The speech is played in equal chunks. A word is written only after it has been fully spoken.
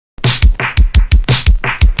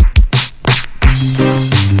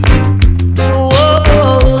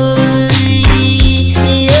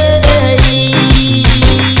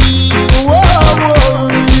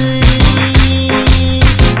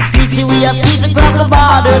Screechie across the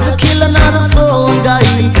border to kill another soul guy.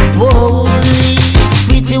 Whoa,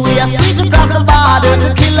 Screechie, we are Screechie across the border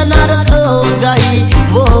to kill another soul guy.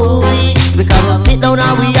 Whoa, because we sit down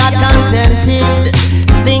and we are contented,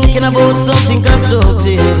 thinking about something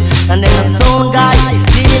constructive, and then a sound guy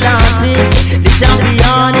feel haunted. The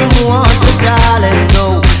champion him wants to challenge,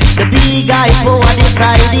 so the big guy power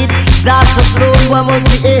decided that's a soul what must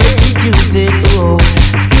be executed. Oh,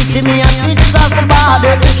 Screechie me and Screechie across the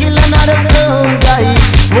border to kill another soul guy.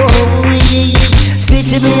 Whoa,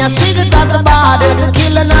 Screechie me and Screechie across the border to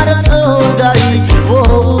kill another soul guy.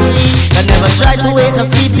 Whoa, I never try to wake a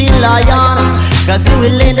sleeping lion, cause you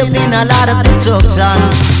will end up in a lot of destruction.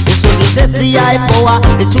 It's only test the high power,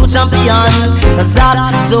 the true champion, cause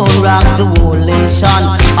that soul rock the whole nation.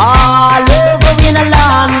 All over in a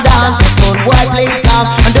land dance, soul boy play calm,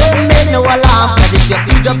 and don't make no alarm, cause if you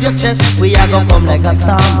pick up your chest, we are gonna come like a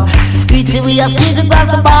storm. Screechie, we are Screechie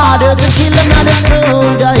across the border to kill another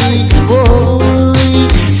soul guy. Whoa,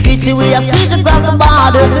 Screechie, we are Screechie across the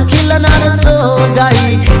border to kill another soul guy.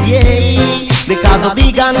 Yeah, because of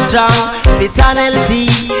big and strong, the tonality,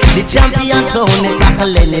 the champion sound, they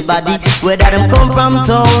tackle anybody, whether them come from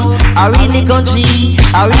town, or in the country,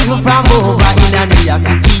 or even from over in a New York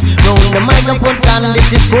City. Round the microphone stand,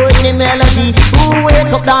 this is Courtney melody, who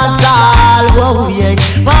wake up dancehall, whoa yeah,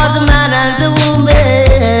 for the man and the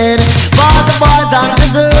woman, for the boys and the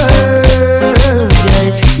girls,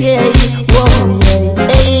 yeah, whoa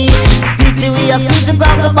yeah, hey, Screechie, we are Screechie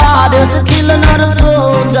across the border to kill another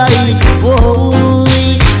soul guy. Whoa,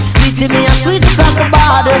 Screechie me and Screechie across the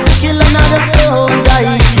border to kill another soul guy.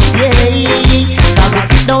 Yeah, cause we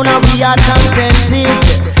sit down and we are contented,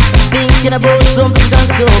 thinking about something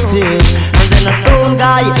constructive, and then a soul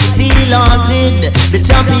guy feel haunted. The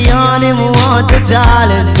champion him want to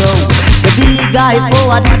challenge, so the big guy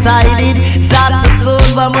power decided that's a soul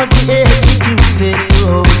but must be executed.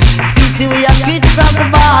 Oh, Screechie, we are Screechie across the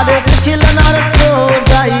border to kill another soul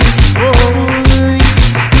guy. Oh,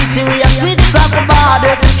 Screechie, we are Screechie across the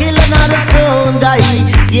border to kill another soul guy.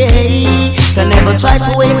 Yeah, can never try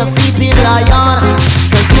to wake a sleeping lion,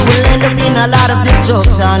 cause you will end up in a lot of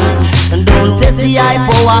destruction. And don't test the high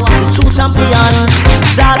power, the true champion,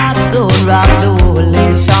 that's the soul rock the whole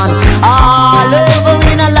nation. All over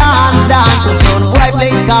in a land dance, the sound boy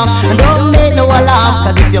play calm, and don't make no alarm,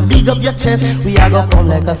 cause if you big up your chest, we are gonna come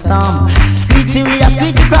like a storm. Screechie, we are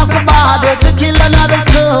Screechie across the border to kill another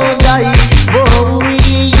soul guy. Whoa,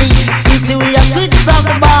 Screechie, we are Screechie across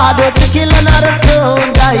the border to kill another soul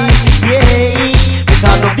guy. Yeah,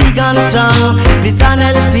 because the big and strong,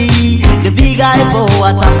 vitality, the big high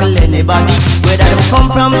power tackle anybody, whether them come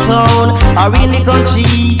from town, or in the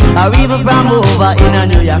country, or even from over in a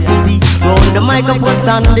New York City. Round the microphone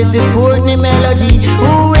stand, this is Courtney melody,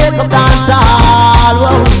 who wake up dancehall.